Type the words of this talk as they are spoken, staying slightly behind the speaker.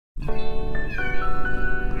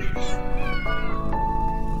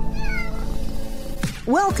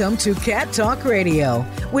Welcome to Cat Talk Radio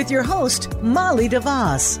with your host, Molly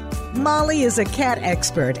DeVos. Molly is a cat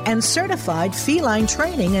expert and certified feline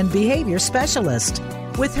training and behavior specialist.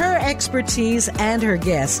 With her expertise and her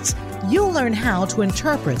guests, you'll learn how to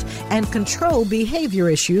interpret and control behavior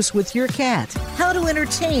issues with your cat, how to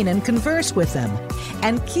entertain and converse with them,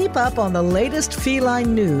 and keep up on the latest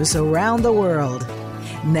feline news around the world.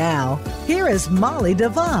 Now, here is Molly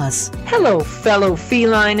DeVos. Hello, fellow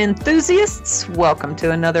feline enthusiasts. Welcome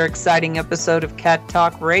to another exciting episode of Cat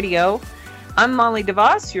Talk Radio. I'm Molly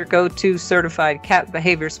DeVos, your go-to certified cat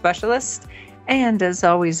behavior specialist. And as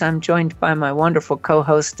always, I'm joined by my wonderful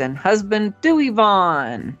co-host and husband, Dewey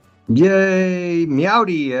Vaughn. Yay!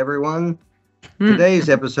 Meowdy, everyone. Today's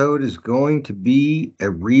episode is going to be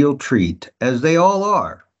a real treat, as they all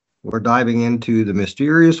are. We're diving into the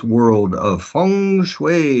mysterious world of Feng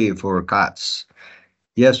Shui for cats.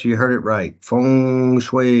 Yes, you heard it right. Feng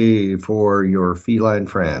Shui for your feline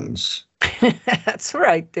friends. That's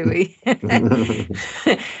right, Dewey.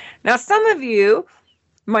 Now, some of you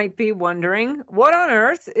might be wondering, what on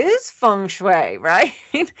earth is Feng Shui, right?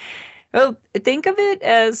 Well, think of it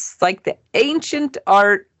as like the ancient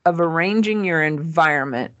art of arranging your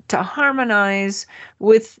environment to harmonize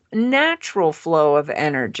with natural flow of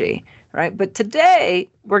energy, right? But today,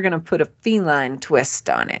 we're going to put a feline twist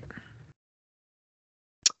on it.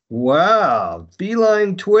 Wow,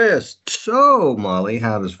 feline twist. So, Molly,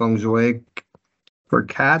 how does Feng Shui for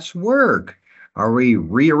cats work? Are we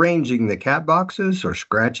rearranging the cat boxes or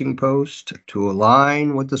scratching posts to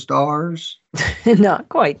align with the stars? Not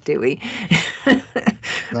quite, Dewey.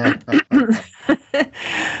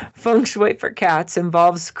 Feng Shui for cats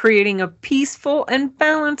involves creating a peaceful and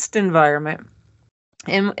balanced environment.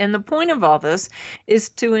 And the point of all this is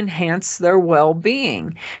to enhance their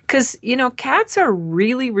well-being. Because, cats are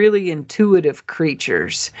really, really intuitive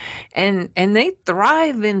creatures. And they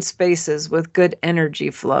thrive in spaces with good energy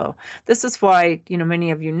flow. This is why,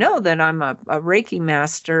 many of you know that I'm a Reiki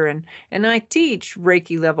master. And I teach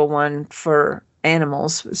Reiki Level 1 for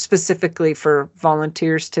animals, specifically for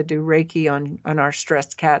volunteers to do Reiki on our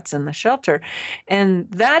stressed cats in the shelter. And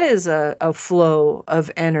that is a flow of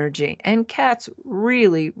energy. And cats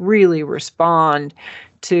really, really respond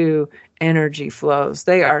to energy flows.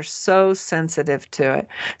 They are so sensitive to it.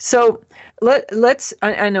 So let's,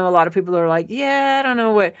 I know a lot of people are like, yeah, I don't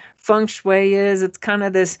know what Feng Shui is. It's kind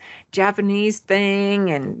of this Japanese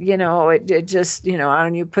thing. And, it just, I don't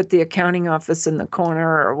know, you put the accounting office in the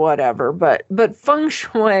corner or whatever. But Feng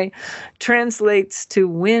Shui translates to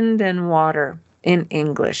wind and water in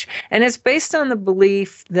English. And it's based on the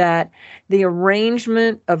belief that the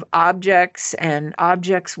arrangement of objects and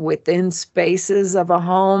objects within spaces of a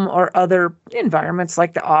home or other environments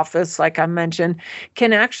like the office, like I mentioned,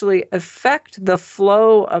 can actually affect the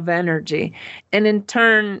flow of energy and in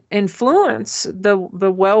turn influence the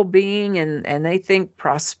well-being and they think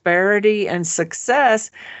prosperity and success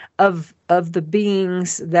of the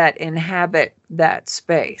beings that inhabit that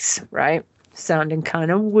space, right? Sounding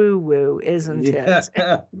kind of woo-woo, isn't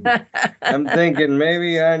it? I'm thinking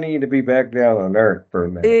maybe I need to be back down on Earth for a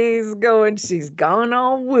minute. She's going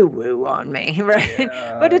all woo-woo on me, right?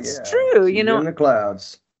 Yeah, but it's true, she's in the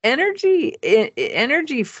clouds.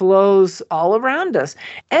 Energy flows all around us.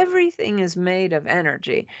 Everything is made of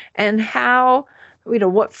energy. And how,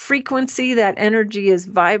 what frequency that energy is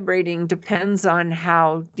vibrating depends on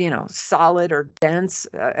how, solid or dense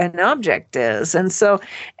an object is. And so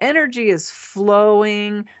energy is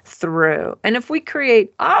flowing through. And if we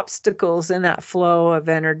create obstacles in that flow of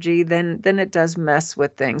energy, then it does mess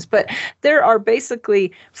with things. But there are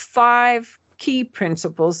basically 5 key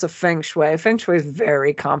principles of Feng Shui. Feng Shui is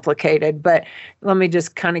very complicated, but let me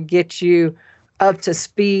just kind of get you up to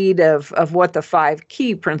speed of what the 5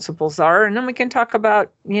 key principles are. And then we can talk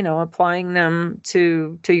about, applying them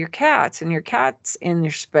to your cats and your cats in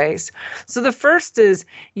your space. So the first is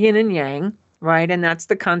yin and yang, right? And that's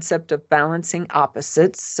the concept of balancing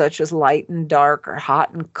opposites, such as light and dark or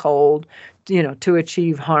hot and cold, to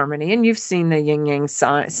achieve harmony. And you've seen the yin yang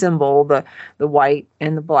symbol, the white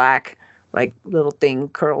and the black, like little thing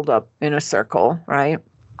curled up in a circle, right?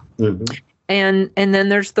 Mm-hmm. And then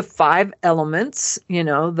there's the 5 elements,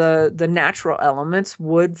 the natural elements: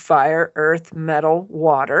 wood, fire, earth, metal,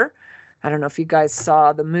 water. I don't know if you guys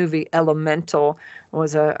saw the movie Elemental. It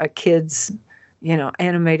was a kid's,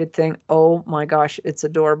 animated thing. Oh my gosh, it's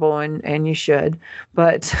adorable and you should.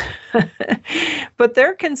 But but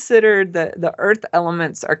they're considered, the earth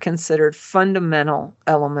elements are considered fundamental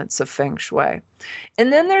elements of Feng Shui.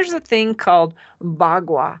 And then there's a thing called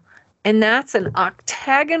Bagua. And that's an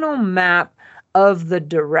octagonal map of the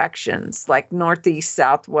directions, like northeast,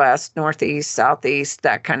 southwest, northeast, southeast,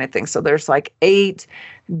 that kind of thing. So there's like 8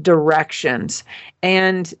 directions.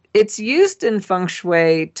 And it's used in Feng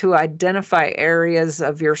Shui to identify areas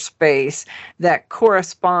of your space that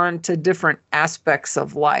correspond to different aspects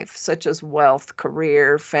of life, such as wealth,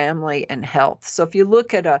 career, family, and health. So if you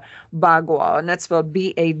look at a Bagua, and that's spelled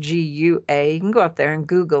Bagua, you can go out there and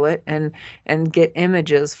Google it and get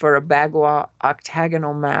images for a Bagua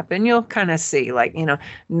octagonal map, and you'll kind of see, like,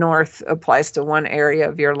 north applies to one area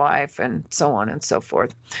of your life, and so on and so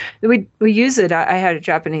forth. We use it. I had a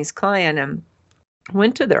Japanese client and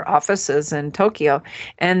went to their offices in Tokyo,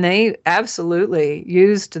 and they absolutely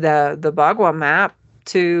used the Bagua map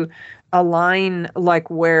to align,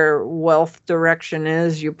 like, where wealth direction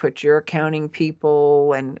is. You put your accounting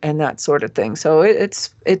people and that sort of thing. So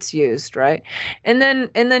it's used, right? And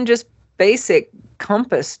then just basic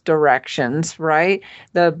compass directions, right?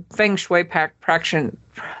 The Feng Shui practitioners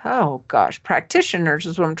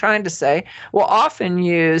is what I'm trying to say, will often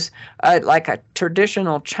use like a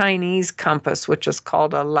traditional Chinese compass, which is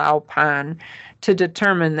called a Lao Pan, to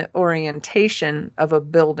determine the orientation of a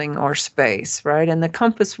building or space, right? And the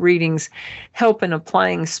compass readings help in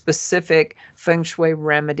applying specific Feng Shui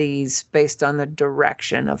remedies based on the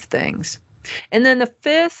direction of things. And then the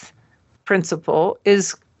 5th principle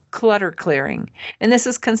is clutter clearing. And this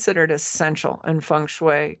is considered essential in Feng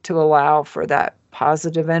Shui to allow for that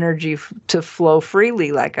positive energy to flow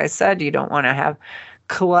freely. Like I said, you don't want to have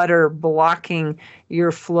clutter blocking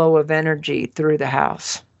your flow of energy through the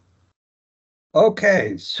house.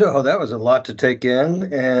 Okay, so that was a lot to take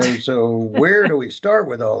in. And so where do we start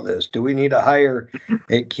with all this? Do we need to hire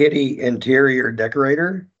a kitty interior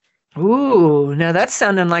decorator? Ooh, now that's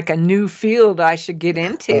sounding like a new field I should get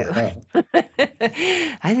into.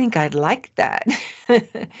 I think I'd like that.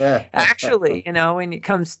 Actually, when it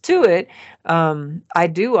comes to it, I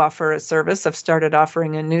do offer a service. I've started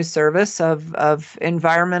offering a new service of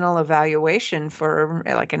environmental evaluation, for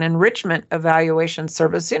like an enrichment evaluation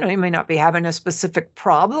service. You may not be having a specific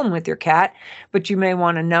problem with your cat, but you may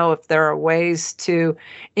want to know if there are ways to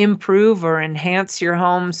improve or enhance your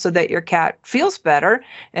home so that your cat feels better.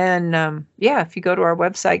 And if you go to our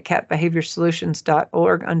website,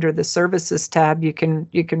 catbehaviorsolutions.org, under the services tab, you can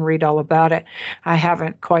read all about it. I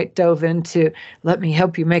haven't quite dove into, let me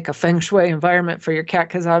help you make a Feng Shui environment for your cat,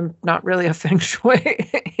 because I'm not really a Feng Shui.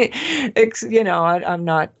 I'm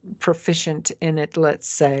not proficient in it, let's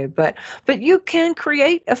say. But you can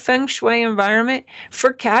create a Feng Shui environment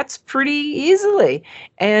for cats pretty easily.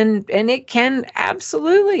 And it can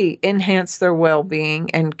absolutely enhance their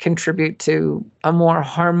well-being and contribute to a more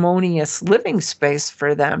harmonious living space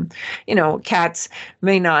for them. Cats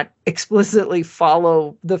may not explicitly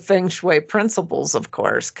follow the Feng Shui principles, of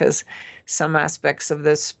course, because some aspects of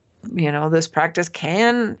this practice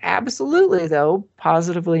can absolutely, though,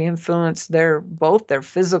 positively influence both their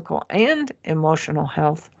physical and emotional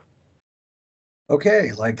health.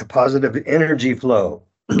 Okay, like the positive energy flow.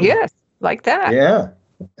 Yes, like that. Yeah.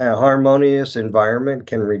 A harmonious environment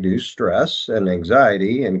can reduce stress and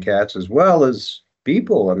anxiety in cats as well as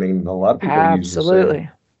people. I mean, a lot of people absolutely. use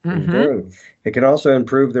the same thing. It can also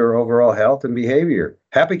improve their overall health and behavior.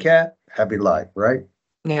 Happy cat, happy life, right?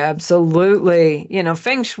 Yeah, absolutely.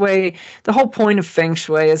 Feng Shui, the whole point of Feng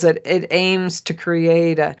Shui is that it aims to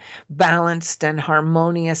create a balanced and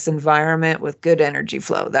harmonious environment with good energy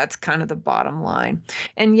flow. That's kind of the bottom line.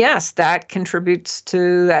 And yes, that contributes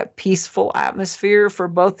to that peaceful atmosphere for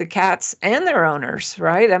both the cats and their owners,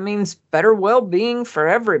 right? That means better well-being for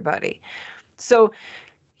everybody. So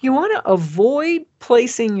you want to avoid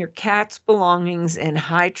placing your cat's belongings in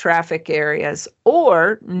high traffic areas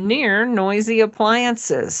or near noisy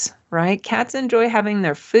appliances, right? Cats enjoy having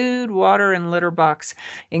their food, water, and litter box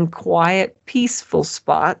in quiet, peaceful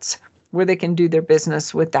spots where they can do their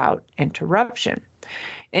business without interruption.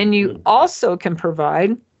 And you also can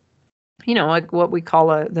provide, like what we call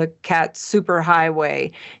the cat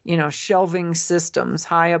superhighway, shelving systems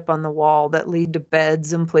high up on the wall that lead to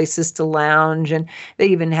beds and places to lounge. And they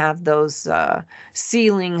even have those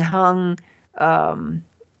ceiling hung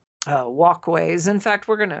walkways. In fact,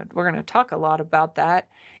 we're gonna talk a lot about that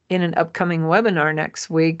in an upcoming webinar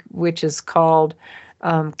next week, which is called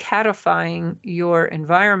Catifying Your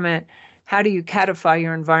Environment. How do you catify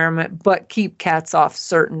your environment but keep cats off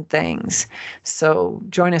certain things? So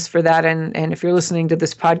join us for that. And if you're listening to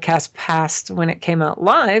this podcast past when it came out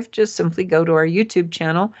live, just simply go to our YouTube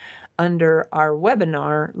channel under our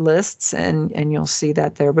webinar lists, and you'll see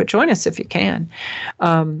that there. But join us if you can.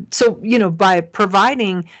 So, by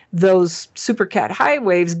providing those super cat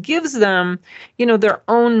highways gives them, their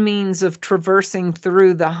own means of traversing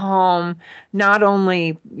through the home, not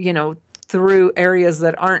only, through areas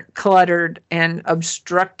that aren't cluttered and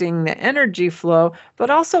obstructing the energy flow, but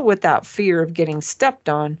also without fear of getting stepped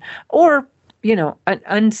on or,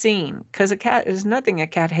 unseen. Because there's nothing a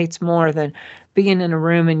cat hates more than being in a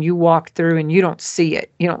room and you walk through and you don't see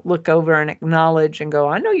it. You don't look over and acknowledge and go,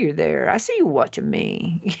 I know you're there. I see you watching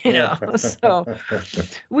me, So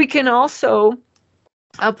we can also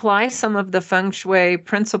apply some of the Feng Shui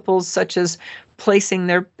principles, such as placing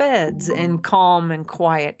their beds in calm and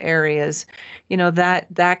quiet areas.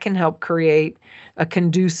 That can help create a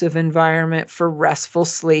conducive environment for restful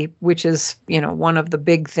sleep, which is, one of the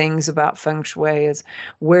big things about Feng Shui is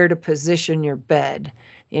where to position your bed.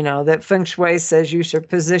 That Feng Shui says you should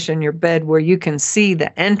position your bed where you can see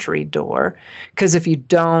the entry door, because if you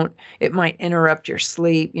don't, it might interrupt your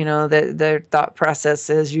sleep. Their thought process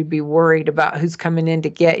is you'd be worried about who's coming in to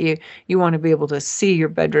get you. You want to be able to see your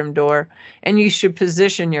bedroom door, and you should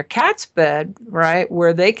position your cat's bed, right,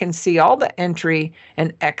 where they can see all the entry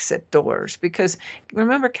and exit doors. Because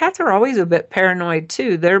remember, cats are always a bit paranoid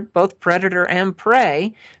too. They're both predator and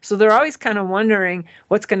prey. So they're always kind of wondering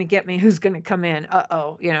what's going to get me, who's going to come in.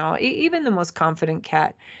 Even the most confident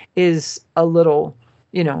cat is a little,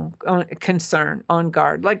 concerned, on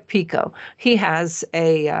guard, like Pico. He has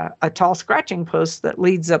a tall scratching post that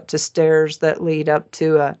leads up to stairs that lead up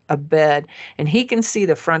to a bed. And he can see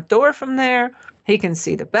the front door from there. He can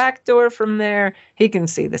see the back door from there. He can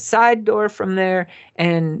see the side door from there.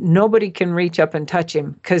 And nobody can reach up and touch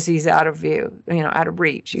him because he's out of view, out of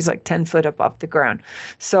reach. He's like 10 foot up off the ground.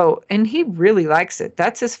 So, and he really likes it.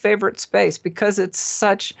 That's his favorite space because it's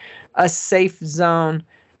such a safe zone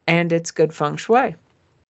and it's good Feng Shui.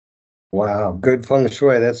 Wow, good Feng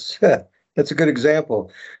Shui. That's a good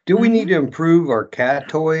example. Do we need to improve our cat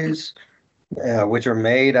toys, which are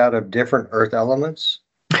made out of different earth elements?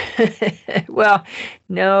 Well,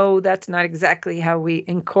 no, that's not exactly how we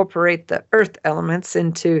incorporate the earth elements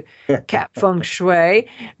into cat Feng Shui.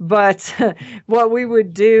 But what we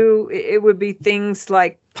would do, it would be things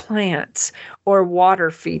like plants or water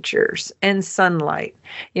features and sunlight.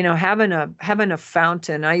 Having a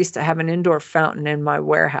fountain. I used to have an indoor fountain in my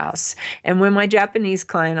warehouse. And when my Japanese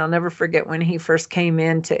client, I'll never forget when he first came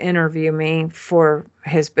in to interview me for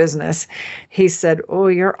his business, he said, "Oh,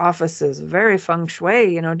 your office is very Feng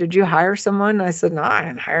Shui. Did you hire someone?" I said, "No, I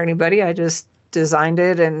didn't hire anybody. I just designed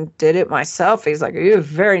it and did it myself." He's like, "You have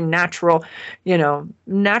very natural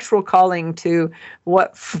calling to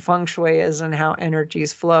what Feng Shui is and how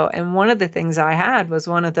energies flow." And one of the things I had was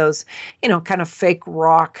one of those, kind of fake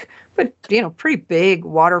rock, but, pretty big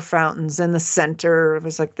water fountains in the center. It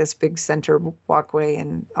was like this big center walkway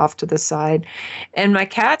and off to the side. And my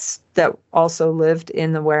cats that also lived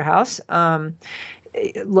in the warehouse,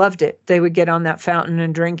 loved it. They would get on that fountain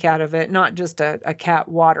and drink out of it, not just a cat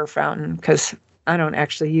water fountain, because I don't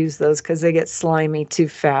actually use those because they get slimy too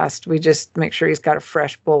fast. We just make sure he's got a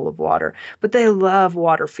fresh bowl of water. But they love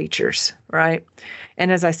water features, right?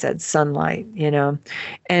 And as I said, sunlight,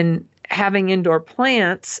 and having indoor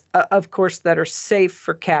plants, of course, that are safe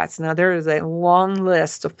for cats. Now, there is a long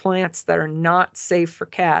list of plants that are not safe for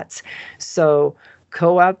cats. So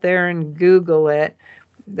go out there and Google it.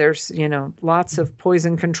 There's, lots of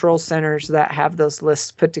poison control centers that have those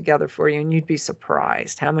lists put together for you, and you'd be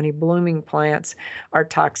surprised how many blooming plants are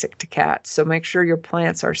toxic to cats. So make sure your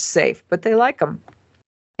plants are safe, but they like them.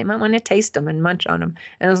 They might want to taste them and munch on them.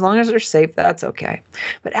 And as long as they're safe, that's okay.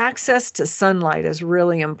 But access to sunlight is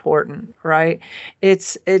really important, right?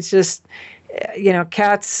 It's just,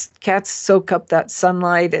 cats soak up that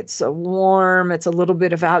sunlight. It's warm. It's a little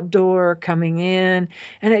bit of outdoor coming in.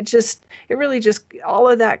 And it really just, all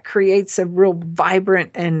of that creates a real vibrant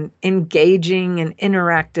and engaging and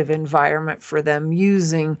interactive environment for them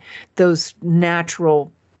using those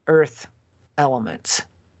natural earth elements.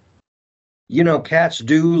 Cats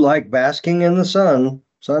do like basking in the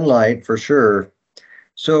sunlight for sure.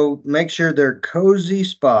 So make sure they're cozy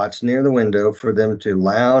spots near the window for them to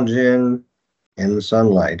lounge in the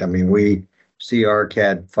sunlight. I mean, we see our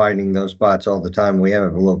cat finding those spots all the time. We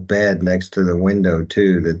have a little bed next to the window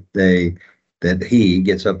too that he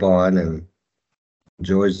gets up on and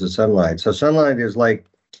enjoys the sunlight. So sunlight is like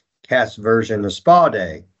cat's version of spa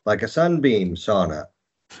day, like a sunbeam sauna.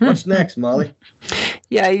 What's next, Molly?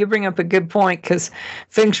 Yeah, you bring up a good point because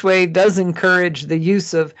Feng Shui does encourage the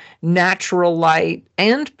use of natural light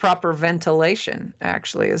and proper ventilation,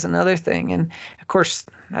 actually, is another thing. And of course,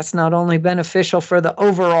 that's not only beneficial for the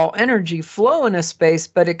overall energy flow in a space,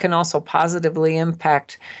 but it can also positively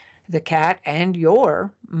impact the cat and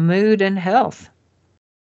your mood and health.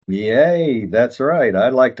 Yay, that's right.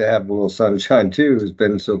 I'd like to have a little sunshine too. It's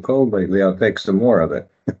been so cold lately. I'll take some more of it.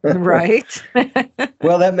 Right?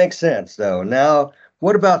 Well, that makes sense, though. Now,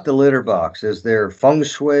 what about the litter box? Is there Feng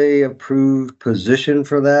Shui approved position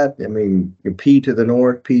for that? I mean, you pee to the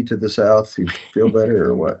north, pee to the south, you feel better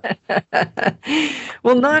or what?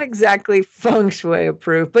 Well, not exactly Feng Shui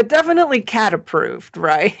approved, but definitely cat approved,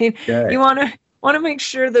 right? Okay. You want to make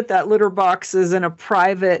sure that litter box is in a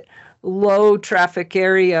private, low traffic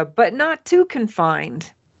area, but not too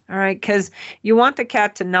confined. All right, because you want the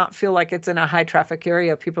cat to not feel like it's in a high traffic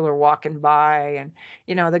area. People are walking by. And,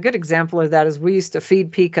 the good example of that is we used to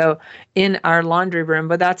feed Pico in our laundry room,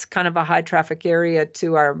 but that's kind of a high traffic area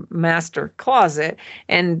to our master closet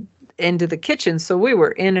and into the kitchen. So we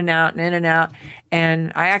were in and out and in and out.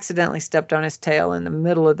 And I accidentally stepped on his tail in the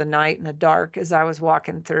middle of the night in the dark as I was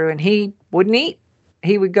walking through, and he wouldn't eat.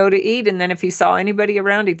 He would go to eat, and then if he saw anybody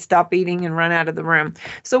around, he'd stop eating and run out of the room.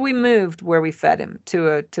 So we moved where we fed him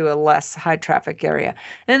to a less high traffic area.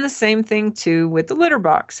 And the same thing too with the litter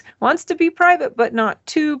box. Wants to be private, but not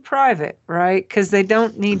too private, right? Because they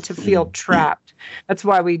don't need to feel trapped. That's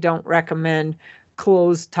why we don't recommend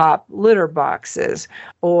closed top litter boxes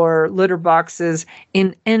or litter boxes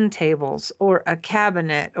in end tables or a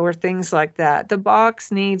cabinet or things like that. The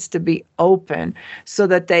box needs to be open so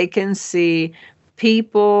that they can see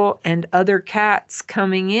people and other cats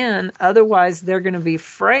coming in. Otherwise, they're going to be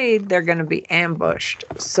afraid they're going to be ambushed.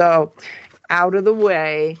 So out of the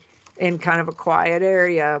way in kind of a quiet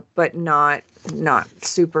area, but not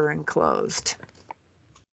super enclosed.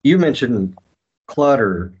 You mentioned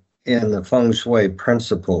clutter in the Feng Shui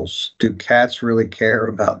principles. Do cats really care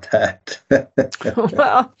about that?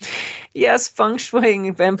 Well, yes, Feng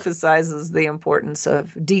Shui emphasizes the importance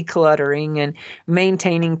of decluttering and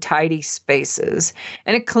maintaining tidy spaces.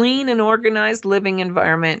 And a clean and organized living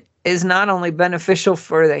environment is not only beneficial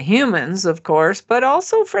for the humans, of course, but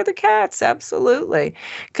also for the cats, absolutely.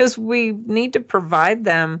 Because we need to provide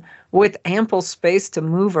them with ample space to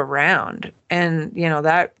move around. And,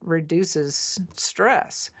 that reduces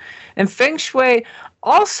stress. And Feng Shui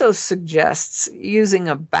also suggests using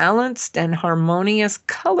a balanced and harmonious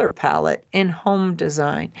color palette in home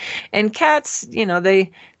design. And cats,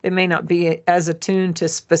 they may not be as attuned to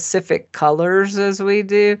specific colors as we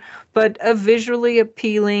do, but a visually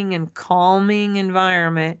appealing and calming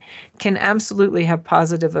environment can absolutely have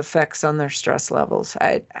positive effects on their stress levels.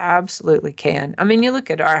 It absolutely can. I mean, you look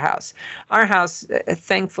at our house. Our house,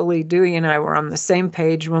 thankfully, Dewey and I were on the same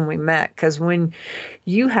page when we met, because when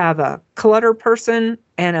you have a clutter person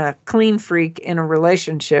and a clean freak in a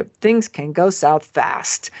relationship, things can go south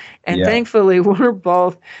fast. And Thankfully, we're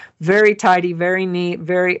both very tidy, very neat,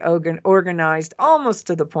 very organized, almost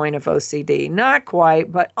to the point of OCD. Not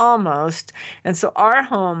quite, but almost. And so our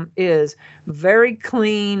home is very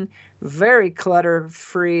clean, very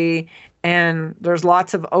clutter-free, and there's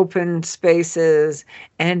lots of open spaces,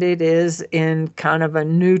 and it is in kind of a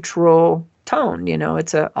neutral tone.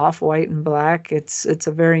 It's a off-white and black. It's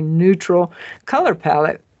a very neutral color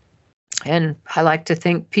palette. And I like to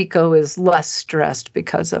think Pico is less stressed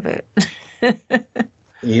because of it.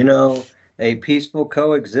 A peaceful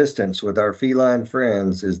coexistence with our feline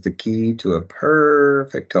friends is the key to a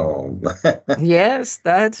perfect home. Yes,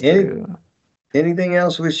 that's true. Anything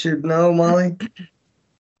else we should know, Molly?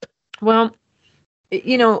 Well,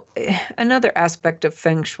 another aspect of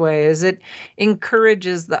Feng Shui is it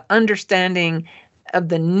encourages the understanding of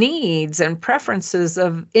the needs and preferences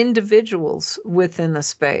of individuals within the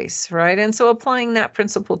space, right? And so applying that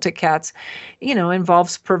principle to cats,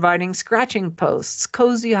 involves providing scratching posts,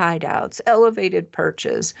 cozy hideouts, elevated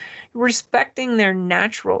perches, respecting their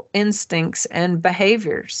natural instincts and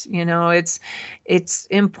behaviors. It's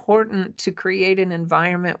important to create an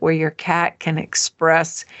environment where your cat can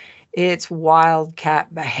express its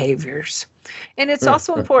wildcat behaviors. And it's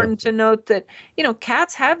also important to note that,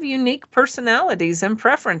 cats have unique personalities and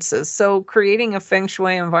preferences. So creating a Feng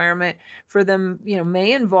Shui environment for them,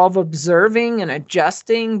 may involve observing and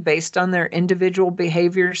adjusting based on their individual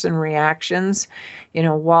behaviors and reactions.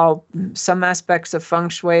 While some aspects of Feng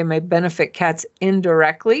Shui may benefit cats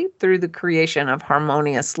indirectly through the creation of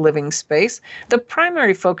harmonious living space, the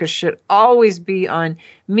primary focus should always be on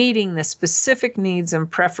meeting the specific needs and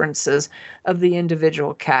preferences of the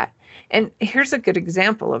individual cat. And here's a good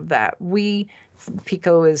example of that.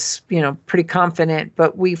 Pico is, pretty confident,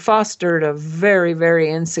 but we fostered a very, very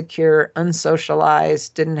insecure,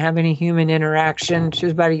 unsocialized, didn't have any human interaction. She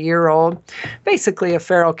was about a year old, basically a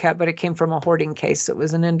feral cat, but it came from a hoarding case. So it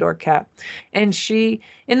was an indoor cat. And she,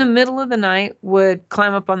 in the middle of the night, would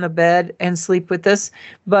climb up on the bed and sleep with us.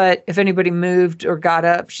 But if anybody moved or got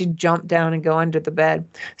up, she'd jump down and go under the bed.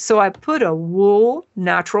 So I put a wool,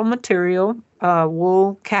 natural material,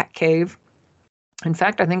 wool cat cave. In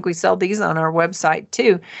fact, I think we sell these on our website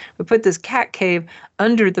too. We put this cat cave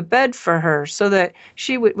under the bed for her so that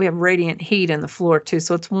we have radiant heat in the floor too.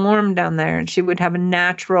 So it's warm down there, and she would have a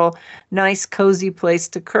natural, nice, cozy place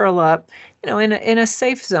to curl up, in a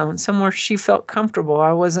safe zone, somewhere she felt comfortable.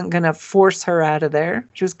 I wasn't going to force her out of there.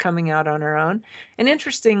 She was coming out on her own. And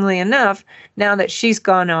interestingly enough, now that she's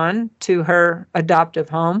gone on to her adoptive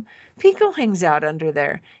home, Pico hangs out under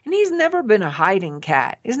there. And he's never been a hiding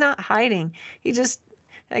cat. He's not hiding.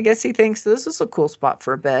 I guess he thinks this is a cool spot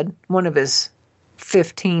for a bed. One of his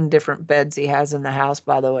 15 different beds he has in the house,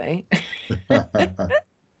 by the way.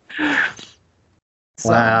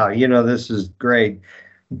 Wow, this is great.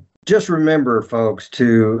 Just remember, folks,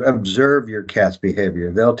 to observe your cat's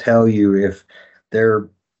behavior. They'll tell you if they're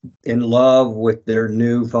in love with their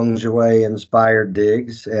new Feng Shui inspired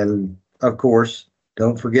digs. And of course,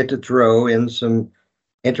 don't forget to throw in some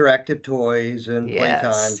interactive toys and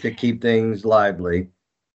playtime to keep things lively.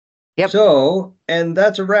 Yep. So, and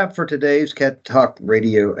that's a wrap for today's Cat Talk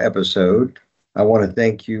Radio episode. I want to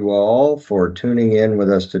thank you all for tuning in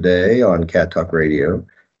with us today on Cat Talk Radio.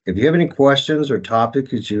 If you have any questions or topics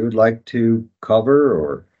that you would like to cover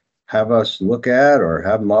or have us look at or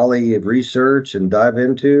have Molly research and dive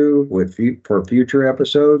into for future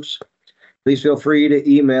episodes, please feel free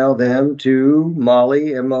to email them to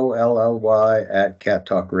Molly, Molly, at Cat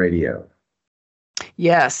Talk Radio.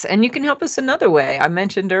 Yes, and you can help us another way. I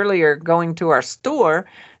mentioned earlier going to our store,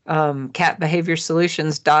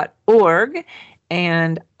 catbehaviorsolutions.org,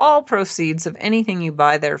 and all proceeds of anything you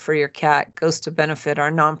buy there for your cat goes to benefit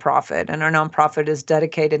our nonprofit. And our nonprofit is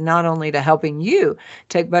dedicated not only to helping you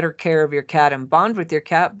take better care of your cat and bond with your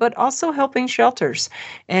cat, but also helping shelters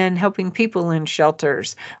and helping people in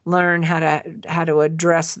shelters learn how to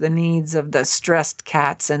address the needs of the stressed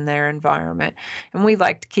cats in their environment. And we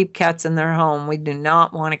like to keep cats in their home. We do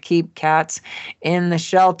not want to keep cats in the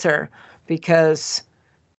shelter, because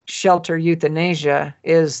shelter euthanasia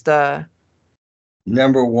is the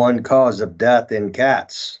number one cause of death in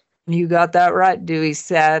cats. You got that right, Dewey.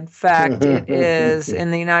 Sad fact, it is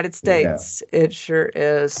in the United States. Yeah. It sure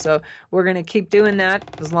is. So we're going to keep doing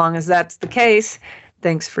that as long as that's the case.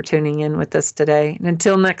 Thanks for tuning in with us today. And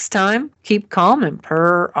until next time, keep calm and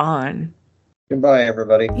purr on. Goodbye,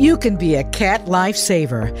 everybody. You can be a cat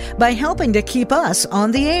lifesaver by helping to keep us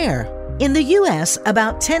on the air. In the U.S.,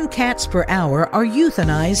 about 10 cats per hour are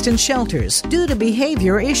euthanized in shelters due to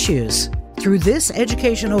behavior issues. Through this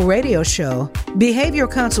educational radio show, behavior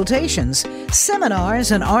consultations,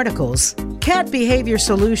 seminars, and articles, Cat Behavior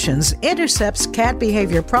Solutions intercepts cat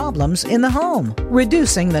behavior problems in the home,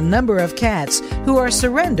 reducing the number of cats who are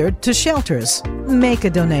surrendered to shelters. Make a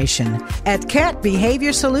donation at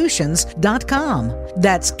catbehaviorsolutions.com.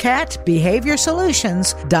 That's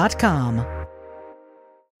catbehaviorsolutions.com.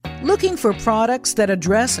 Looking for products that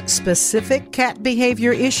address specific cat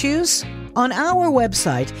behavior issues? On our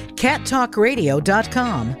website,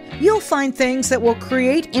 cattalkradio.com, you'll find things that will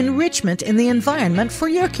create enrichment in the environment for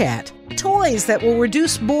your cat. Toys that will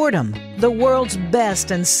reduce boredom, the world's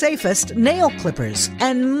best and safest nail clippers,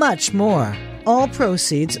 and much more. All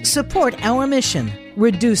proceeds support our mission,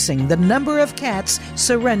 reducing the number of cats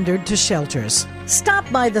surrendered to shelters. Stop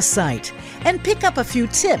by the site and pick up a few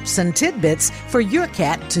tips and tidbits for your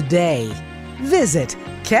cat today. Visit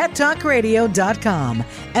cattalkradio.com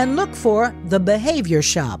and look for The Behavior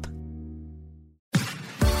Shop.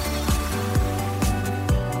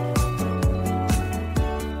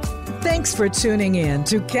 Thanks for tuning in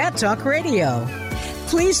to Cat Talk Radio.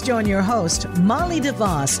 Please join your host, Molly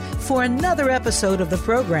DeVos, for another episode of the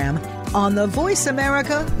program on the Voice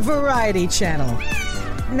America Variety Channel.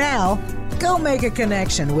 Now, go make a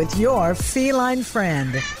connection with your feline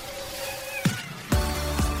friend.